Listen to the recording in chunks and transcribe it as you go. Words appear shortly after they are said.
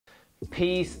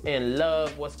Peace and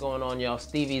love. What's going on, y'all?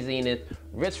 Stevie Zenith,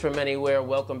 Rich from Anywhere.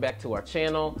 Welcome back to our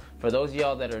channel. For those of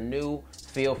y'all that are new,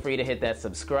 feel free to hit that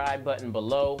subscribe button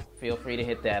below. Feel free to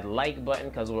hit that like button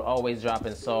because we're always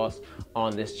dropping sauce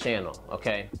on this channel,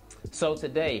 okay? So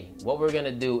today, what we're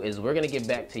gonna do is we're gonna get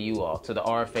back to you all, to the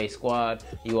RFA squad.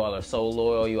 You all are so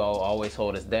loyal. You all always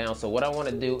hold us down. So what I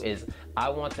wanna do is I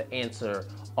want to answer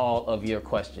all of your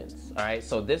questions, all right?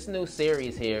 So this new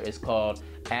series here is called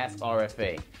Ask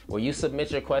RFA, where you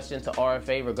submit your question to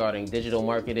RFA regarding digital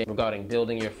marketing, regarding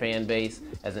building your fan base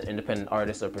as an independent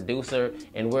artist or producer,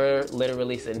 and we're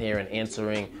literally sitting here and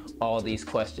answering all these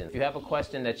questions. If you have a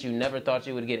question that you never thought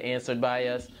you would get answered by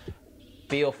us,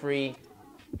 feel free,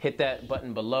 hit that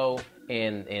button below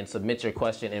and submit your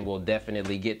question and we'll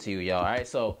definitely get to you, y'all. All right,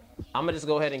 so I'm gonna just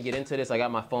go ahead and get into this. I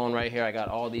got my phone right here. I got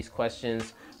all these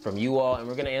questions from you all and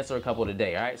we're gonna answer a couple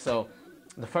today, all right? So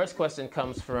the first question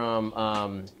comes from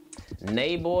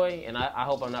Nayboy, and I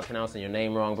hope I'm not pronouncing your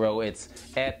name wrong, bro. It's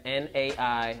at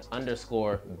NAI_BOI,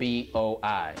 all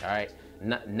right?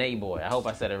 Nayboy, I hope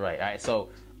I said it right, all right? So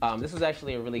this is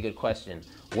actually a really good question.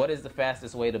 What is the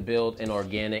fastest way to build an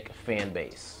organic fan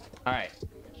base? All right,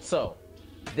 so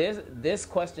this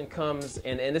question comes,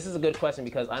 and this is a good question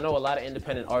because I know a lot of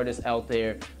independent artists out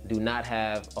there do not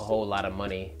have a whole lot of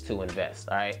money to invest,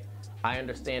 all right? I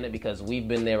understand it because we've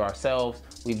been there ourselves.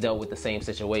 We've dealt with the same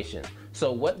situation.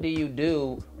 So what do you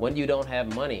do when you don't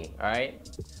have money, all right?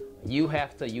 You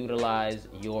have to utilize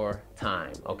your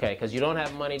time, okay? Because you don't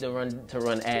have money to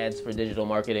run ads for digital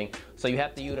marketing, so you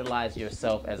have to utilize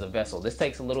yourself as a vessel. This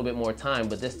takes a little bit more time,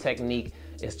 but this technique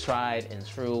is tried and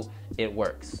true. It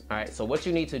works, all right? So what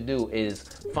you need to do is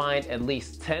find at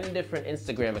least 10 different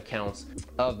Instagram accounts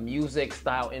of music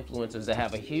style influencers that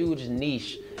have a huge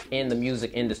niche in the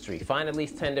music industry. Find at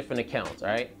least 10 different accounts, all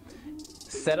right?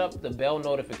 Set up the bell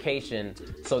notification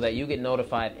so that you get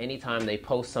notified anytime they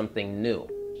post something new,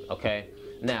 okay?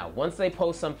 Now, once they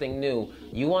post something new,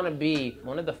 you want to be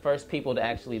one of the first people to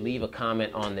actually leave a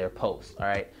comment on their post, all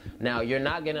right? Now, you're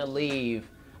not going to leave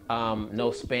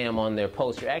no spam on their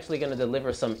post. You're actually going to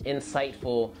deliver some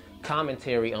insightful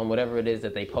commentary on whatever it is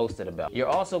that they posted about. You're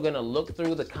also going to look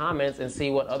through the comments and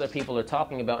see what other people are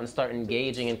talking about and start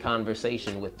engaging in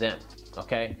conversation with them,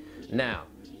 okay? Now,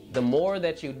 the more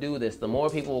that you do this, the more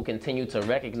people will continue to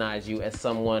recognize you as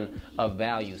someone of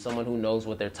value, someone who knows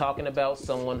what they're talking about,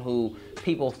 someone who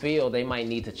people feel they might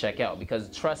need to check out.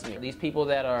 Because trust me, these people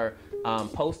that are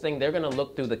posting, they're gonna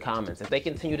look through the comments. If they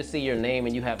continue to see your name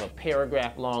and you have a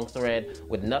paragraph long thread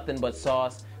with nothing but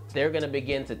sauce, they're gonna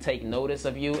begin to take notice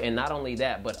of you. And not only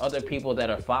that, but other people that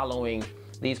are following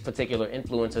these particular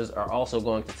influencers are also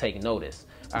going to take notice,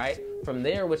 all right? From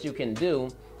there, what you can do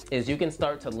is you can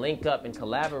start to link up and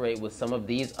collaborate with some of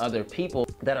these other people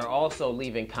that are also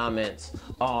leaving comments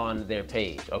on their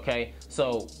page, okay?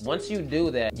 So once you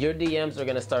do that, your DMs are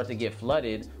gonna start to get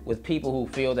flooded with people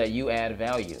who feel that you add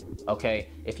value, okay?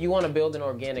 If you wanna build an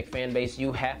organic fan base,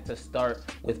 you have to start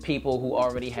with people who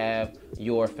already have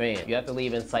your fan. You have to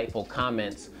leave insightful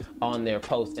comments on their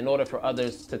posts in order for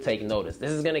others to take notice.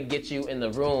 This is gonna get you in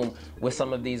the room with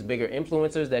some of these bigger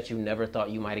influencers that you never thought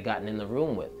you might have gotten in the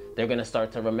room with. They're gonna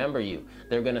start to remember you.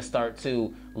 They're gonna start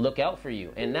to look out for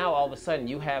you. And now all of a sudden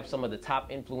you have some of the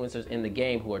top influencers in the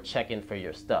game who are checking for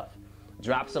your stuff.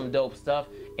 Drop some dope stuff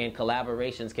and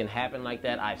collaborations can happen like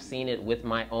that. I've seen it with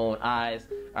my own eyes,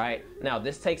 all right? Now,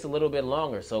 this takes a little bit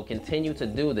longer, so continue to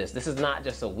do this. This is not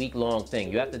just a week-long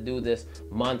thing. You have to do this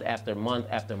month after month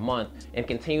after month and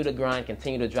continue to grind,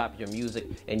 continue to drop your music,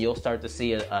 and you'll start to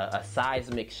see a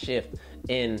seismic shift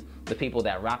in the people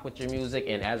that rock with your music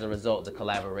and as a result, the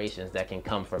collaborations that can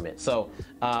come from it. So,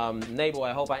 Nayboy,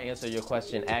 I hope I answered your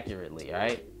question accurately, all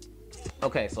right?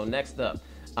 Okay, so next up,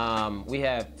 we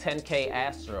have 10K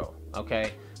Astro,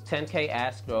 okay? 10K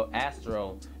Astro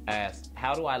asks,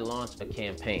 how do I launch a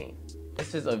campaign?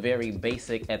 This is a very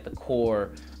basic at the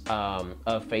core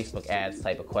of Facebook ads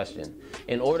type of question.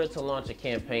 In order to launch a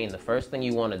campaign, the first thing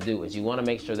you want to do is you want to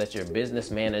make sure that your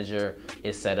business manager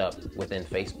is set up within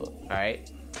Facebook, all right?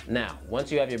 Now,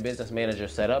 once you have your business manager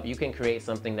set up, you can create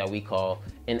something that we call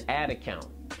an ad account,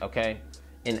 okay?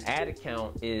 An ad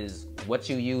account is what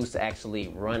you use to actually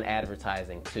run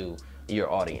advertising to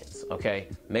your audience, okay?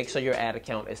 Make sure your ad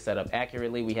account is set up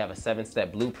accurately. We have a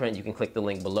 7-step blueprint. You can click the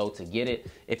link below to get it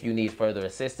if you need further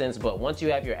assistance. But once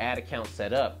you have your ad account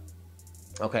set up,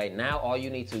 okay, now all you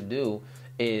need to do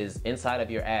is inside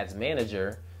of your ads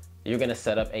manager, you're gonna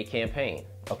set up a campaign,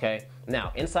 okay?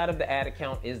 Now, inside of the ad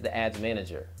account is the ads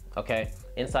manager, okay?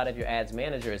 Inside of your ads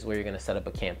manager is where you're gonna set up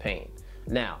a campaign.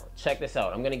 Now, check this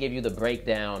out. I'm gonna give you the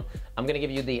breakdown. I'm gonna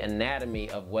give you the anatomy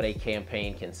of what a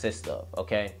campaign consists of,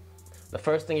 okay? The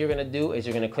first thing you're gonna do is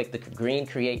you're gonna click the green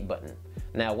create button.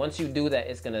 Now, once you do that,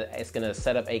 it's gonna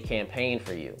set up a campaign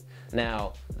for you.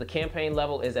 Now, the campaign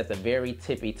level is at the very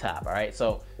tippy top, all right?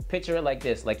 So picture it like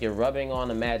this, like you're rubbing on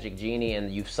a magic genie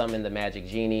and you've summoned the magic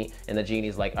genie and the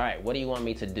genie's like, all right, what do you want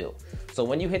me to do? So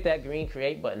when you hit that green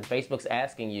create button, Facebook's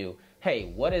asking you,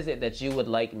 hey, what is it that you would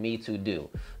like me to do?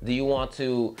 Do you want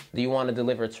to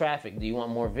deliver traffic? Do you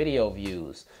want more video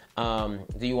views?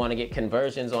 Do you want to get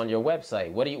conversions on your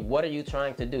website? What are you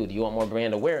trying to do? Do you want more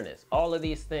brand awareness? All of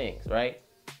these things, right?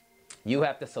 You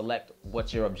have to select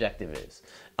what your objective is.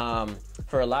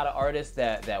 For a lot of artists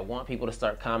that want people to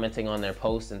start commenting on their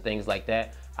posts and things like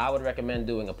that, I would recommend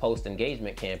doing a post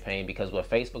engagement campaign, because what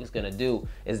Facebook is going to do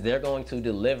is they're going to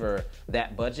deliver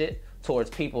that budget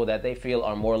towards people that they feel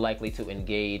are more likely to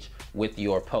engage with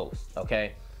your post,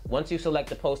 okay? Once you select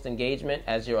the post engagement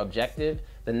as your objective,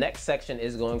 the next section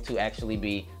is going to actually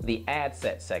be the ad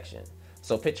set section.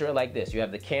 So picture it like this. You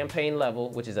have the campaign level,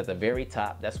 which is at the very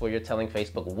top. That's where you're telling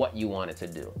Facebook what you want it to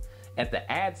do. At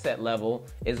the ad set level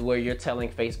is where you're telling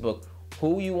Facebook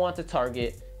who you want to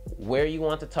target, where you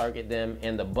want to target them,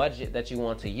 and the budget that you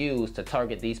want to use to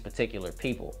target these particular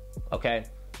people, okay?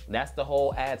 That's the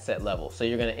whole ad set level. So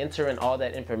you're gonna enter in all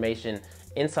that information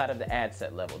inside of the ad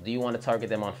set level. Do you want to target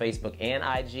them on Facebook and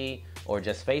IG, or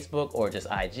just Facebook, or just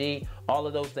IG? All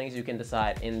of those things you can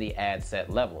decide in the ad set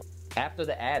level. After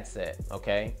the ad set,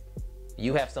 okay,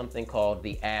 you have something called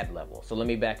the ad level. So let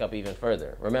me back up even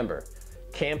further. Remember,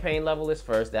 campaign level is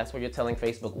first. That's where you're telling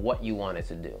Facebook what you want it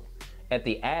to do. At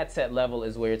the ad set level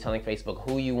is where you're telling Facebook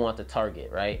who you want to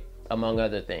target, right? Among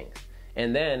other things.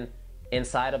 And then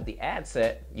inside of the ad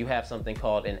set, you have something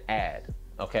called an ad,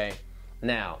 okay?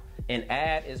 Now, an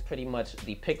ad is pretty much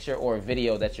the picture or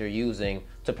video that you're using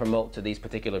to promote to these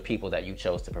particular people that you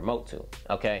chose to promote to,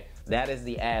 okay? That is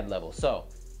the ad level. So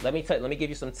let me give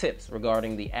you some tips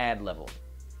regarding the ad level.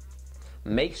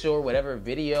 Make sure whatever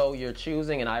video you're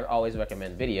choosing, and I always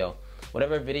recommend video,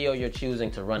 whatever video you're choosing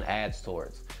to run ads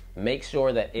towards, make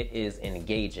sure that it is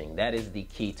engaging. That is the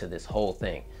key to this whole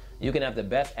thing. You can have the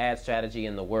best ad strategy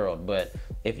in the world, but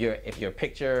if your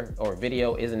picture or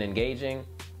video isn't engaging,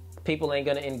 people ain't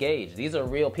gonna engage. These are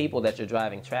real people that you're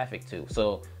driving traffic to.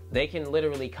 So they can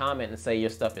literally comment and say your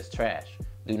stuff is trash.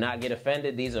 Do not get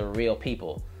offended. These are real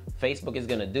people. Facebook is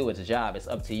gonna do its job. It's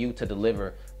up to you to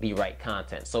deliver the right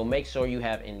content. So make sure you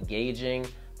have engaging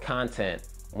content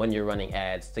when you're running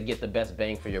ads to get the best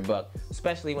bang for your buck,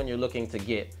 especially when you're looking to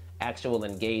get actual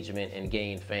engagement and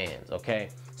gain fans, okay?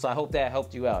 So I hope that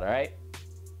helped you out, all right?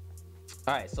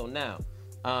 All right, so now,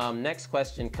 next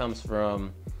question comes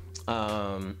from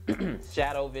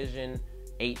Shadow Vision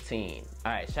 18.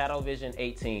 All right, Shadow Vision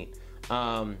 18.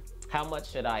 How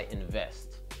much should I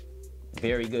invest?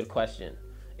 Very good question.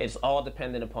 It's all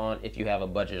dependent upon if you have a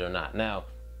budget or not. Now,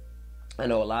 I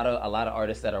know a lot of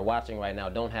artists that are watching right now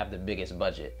don't have the biggest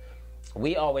budget.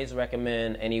 We always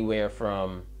recommend anywhere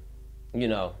from, you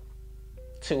know,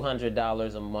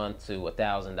 $200 a month to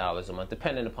 $1,000 a month,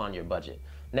 depending upon your budget.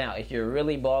 Now, if you're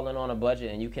really balling on a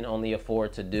budget and you can only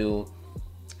afford to do,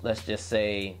 let's just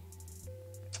say,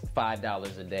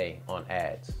 $5 a day on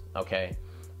ads, okay?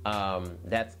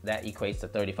 That equates to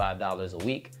 $35 a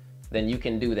week. Then you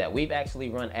can do that. We've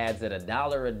actually run ads at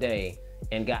 $1 a day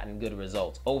and gotten good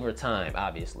results over time,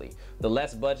 obviously. The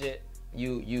less budget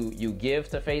you give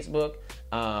to Facebook,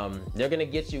 they're gonna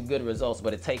get you good results,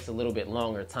 but it takes a little bit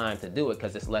longer time to do it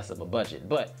because it's less of a budget.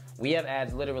 But we have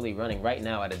ads literally running right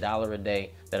now at $1 a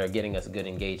day that are getting us good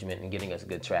engagement and getting us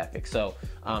good traffic. So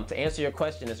to answer your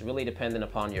question, it's really dependent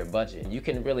upon your budget. You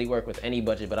can really work with any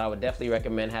budget, but I would definitely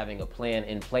recommend having a plan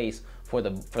in place for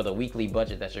the weekly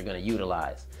budget that you're gonna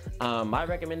utilize. My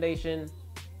recommendation,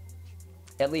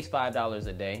 at least $5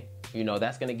 a day. You know,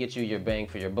 that's gonna get you your bang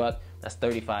for your buck. That's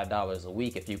 $35 a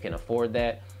week if you can afford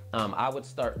that. I would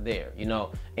start there, you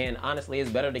know, and honestly, it's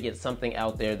better to get something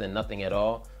out there than nothing at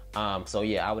all. So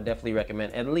yeah, I would definitely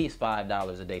recommend at least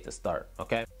 $5 a day to start,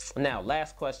 okay? Now,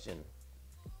 last question.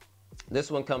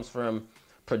 This one comes from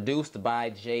Produced by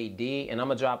JD, and I'm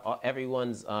gonna drop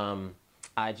everyone's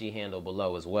IG handle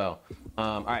below as well.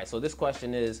 All right, so this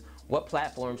question is, what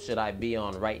platform should I be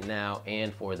on right now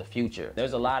and for the future?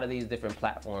 There's a lot of these different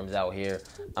platforms out here.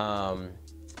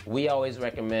 We always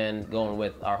recommend going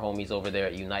with our homies over there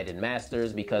at United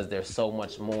Masters because there's so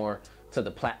much more to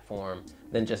the platform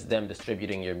than just them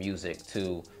distributing your music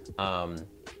to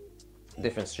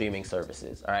different streaming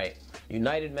services, all right?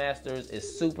 United Masters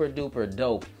is super duper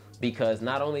dope because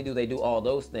not only do they do all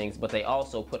those things, but they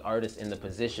also put artists in the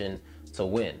position to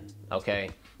win, okay?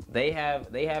 They have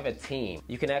a team.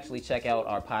 You can actually check out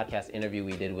our podcast interview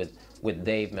we did with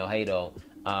Dave Melhado.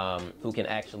 who can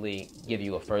actually give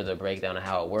you a further breakdown of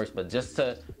how it works. But just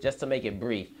to make it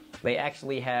brief, they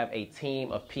actually have a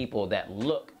team of people that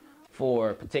look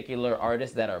for particular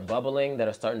artists that are bubbling, that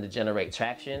are starting to generate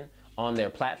traction on their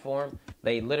platform.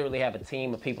 They literally have a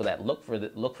team of people that look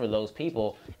for those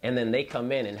people, and then they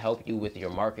come in and help you with your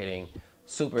marketing.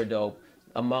 Super dope.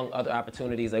 Among other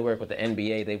opportunities, they work with the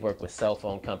NBA, they work with cell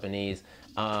phone companies.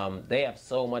 They have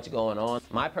so much going on.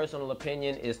 My personal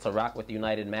opinion is to rock with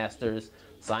United Masters,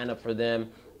 sign up for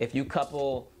them. If you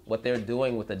couple what they're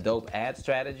doing with a dope ad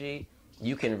strategy,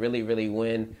 you can really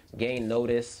win, gain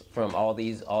notice from all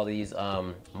these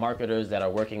marketers that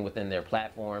are working within their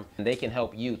platform, and they can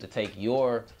help you to take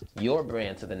your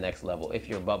brand to the next level if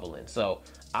you're bubbling. So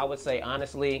I would say,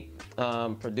 honestly,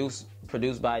 produced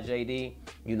by JD,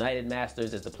 United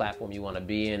Masters is the platform you want to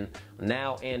be in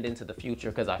now and into the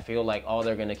future, because I feel like all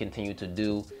they're going to continue to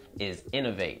do is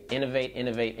innovate,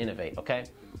 okay?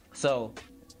 So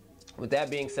with that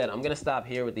being said, I'm going to stop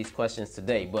here with these questions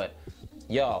today, but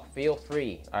y'all, feel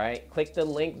free, all right? Click the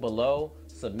link below,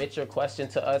 submit your question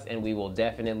to us, and we will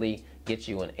definitely get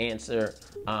you an answer.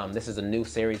 This is a new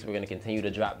series. We're going to continue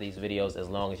to drop these videos as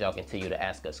long as y'all continue to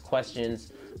ask us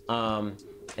questions.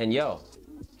 And yo,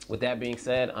 with that being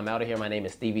said, I'm out of here. My name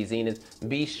is Stevie Zenith.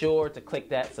 Be sure to click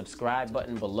that subscribe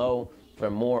button below for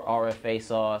more RFA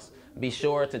sauce. Be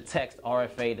sure to text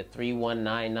RFA to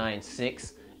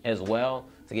 31996 as well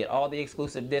to get all the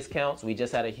exclusive discounts. We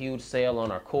just had a huge sale on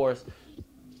our course.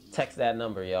 Text that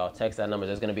number, y'all. Text that number.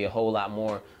 There's going to be a whole lot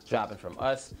more dropping from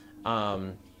us.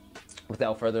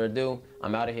 Without further ado,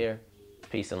 I'm out of here.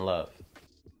 Peace and love.